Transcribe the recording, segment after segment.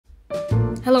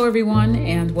Hello everyone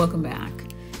and welcome back.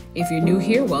 If you're new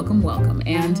here, welcome.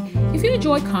 And if you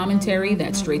enjoy commentary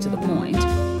that's straight to the point,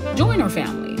 join our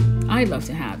family. I'd love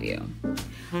to have you.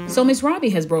 So Ms Robbie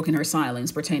has broken her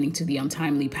silence pertaining to the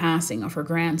untimely passing of her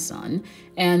grandson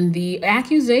and the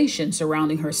accusation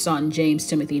surrounding her son, James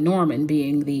Timothy Norman,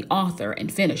 being the author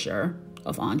and finisher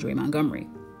of Andre Montgomery.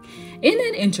 In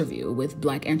an interview with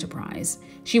Black Enterprise,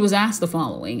 she was asked the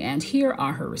following, and here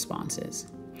are her responses.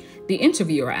 The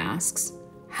interviewer asks,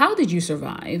 "How did you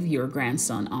survive your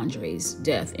grandson Andre's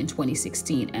death in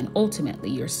 2016 and ultimately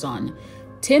your son,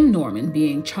 Tim Norman,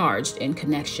 being charged in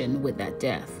connection with that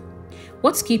death?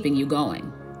 What's keeping you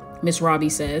going?" Ms Robbie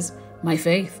says, "My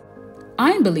faith.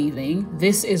 I'm believing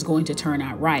this is going to turn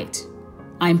out right.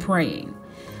 I'm praying.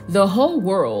 The whole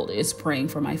world is praying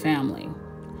for my family.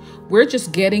 We're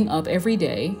just getting up every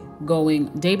day, going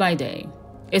day by day.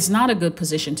 It's not a good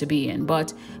position to be in,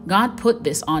 but God put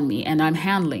this on me and I'm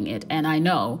handling it, and I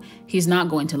know He's not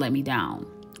going to let me down.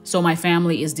 So my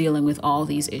family is dealing with all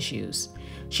these issues."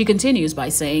 She continues by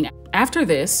saying, "After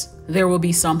this, there will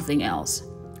be something else.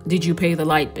 Did you pay the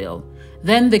light bill?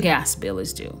 Then the gas bill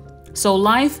is due. So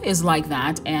life is like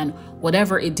that, and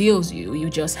whatever it deals you, you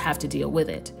just have to deal with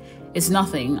it. It's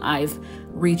nothing I've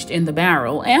reached in the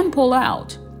barrel and pull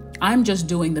out. I'm just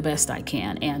doing the best I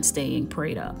can and staying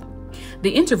prayed up." The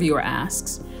interviewer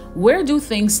asks, "Where do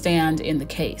things stand in the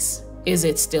case? Is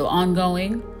it still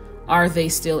ongoing? Are they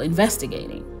still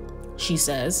investigating?" She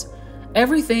says,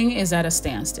 "Everything is at a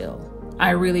standstill.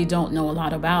 I really don't know a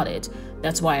lot about it.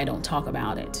 That's why I don't talk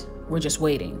about it. We're just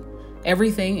waiting.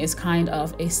 Everything is kind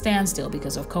of a standstill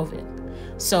because of COVID.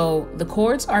 So the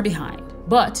courts are behind,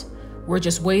 but we're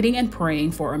just waiting and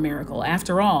praying for a miracle.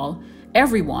 After all,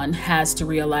 everyone has to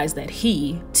realize that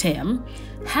he, Tim,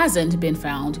 hasn't been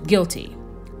found guilty.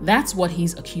 That's what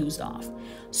he's accused of.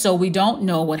 So we don't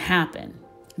know what happened.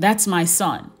 That's my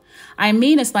son. I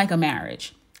mean, it's like a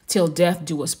marriage. Till death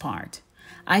do us part.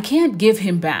 I can't give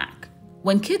him back.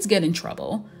 When kids get in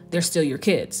trouble, they're still your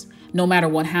kids, no matter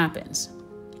what happens.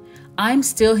 I'm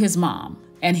still his mom,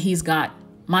 and he's got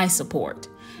my support.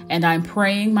 And I'm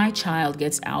praying my child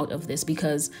gets out of this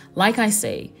because, like I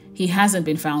say, he hasn't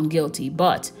been found guilty,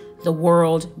 but the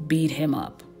world beat him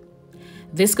up.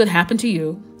 This could happen to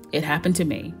you. It happened to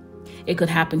me. It could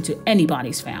happen to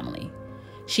anybody's family."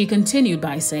 She continued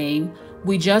by saying,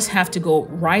 "We just have to go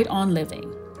right on living.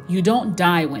 You don't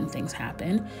die when things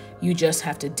happen. You just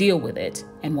have to deal with it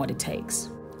and what it takes."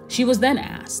 She was then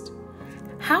asked,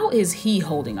 "How is he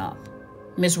holding up?"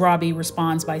 Ms Robbie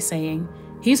responds by saying,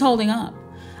 "He's holding up.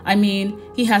 I mean,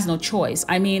 he has no choice.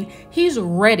 I mean, he's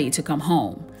ready to come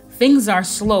home. Things are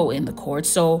slow in the court,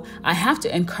 so I have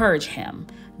to encourage him.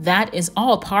 That is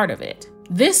all part of it.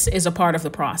 This is a part of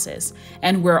the process,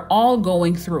 and we're all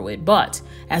going through it, but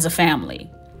as a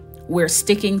family, we're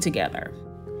sticking together."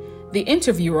 The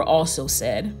interviewer also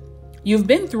said, "You've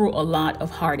been through a lot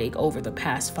of heartache over the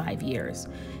past 5 years."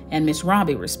 And Ms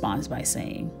Robbie responds by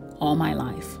saying, "All my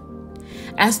life."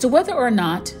 As to whether or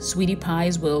not Sweetie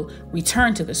Pies will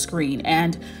return to the screen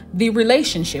and the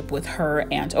relationship with her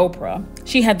and Oprah,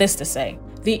 she had this to say.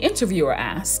 The interviewer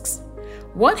asks,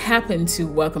 "What happened to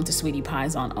Welcome to Sweetie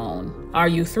Pies on OWN? Are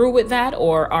you through with that,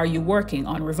 or are you working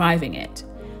on reviving it?"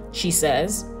 She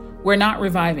says, "We're not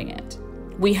reviving it.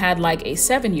 We had like a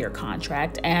 7-year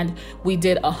contract and we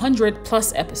did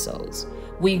 100+ episodes.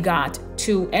 We got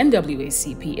 2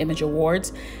 NAACP Image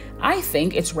Awards. I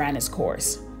think it's ran its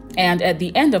course. And at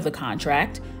the end of the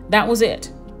contract, that was it.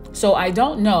 So I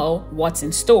don't know what's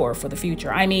in store for the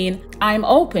future. I mean, I'm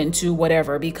open to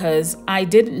whatever because I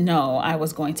didn't know I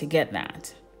was going to get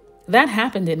that. That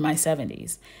happened in my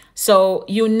 70s. So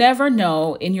you never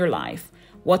know in your life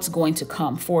what's going to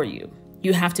come for you.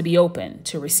 You have to be open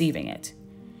to receiving it."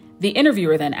 The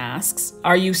interviewer then asks,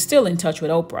 "Are you still in touch with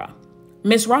Oprah?"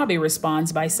 Ms Robbie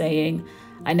responds by saying,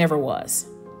 "I never was.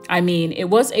 I mean, it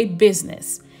was a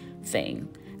business thing,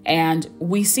 and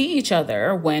we see each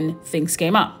other when things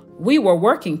came up. We were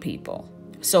working people,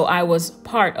 so I was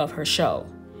part of her show.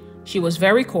 She was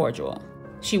very cordial.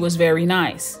 She was very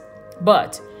nice,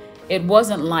 but it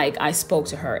wasn't like I spoke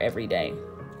to her every day."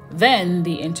 Then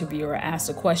the interviewer asked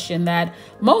a question that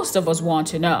most of us want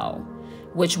to know,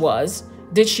 which was,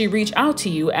 did she reach out to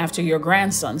you after your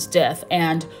grandson's death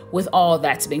and with all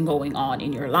that's been going on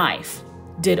in your life?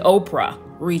 Did Oprah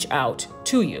reach out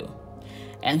to you?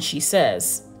 And she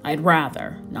says, "I'd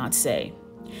rather not say."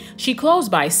 She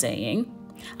closed by saying,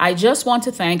 "I just want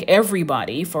to thank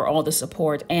everybody for all the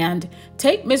support and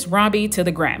take Ms Robbie to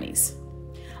the Grammys.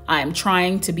 I'm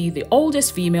trying to be the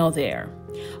oldest female there.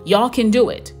 Y'all can do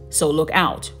it, so look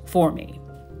out for me."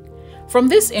 From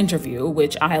this interview,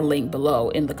 which I'll link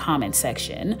below in the comment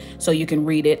section so you can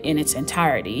read it in its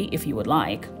entirety if you would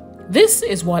like, this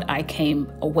is what I came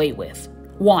away with.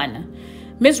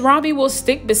 1. Ms. Robbie will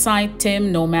stick beside Tim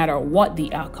no matter what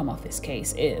the outcome of this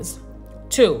case is.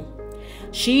 2.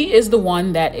 She is the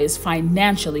one that is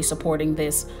financially supporting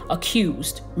this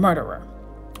accused murderer.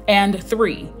 And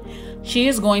 3. She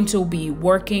is going to be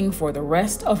working for the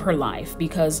rest of her life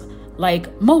because,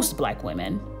 like most Black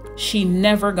women, she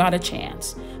never got a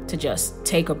chance to just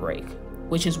take a break,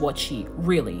 which is what she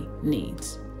really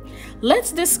needs.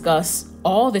 Let's discuss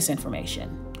all this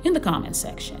information in the comments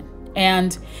section.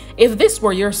 And if this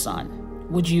were your son,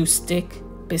 would you stick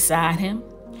beside him?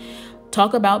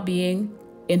 Talk about being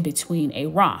in between a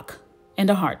rock and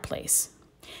a hard place.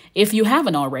 If you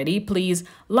haven't already, please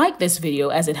like this video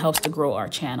as it helps to grow our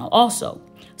channel. Also,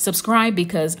 subscribe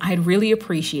because I'd really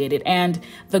appreciate it. And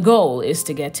the goal is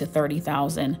to get to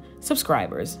 30,000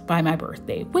 subscribers by my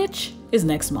birthday, which is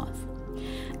next month.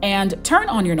 And turn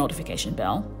on your notification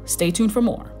bell. Stay tuned for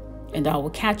more, and I will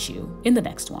catch you in the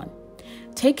next one.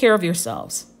 Take care of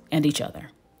yourselves and each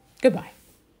other. Goodbye.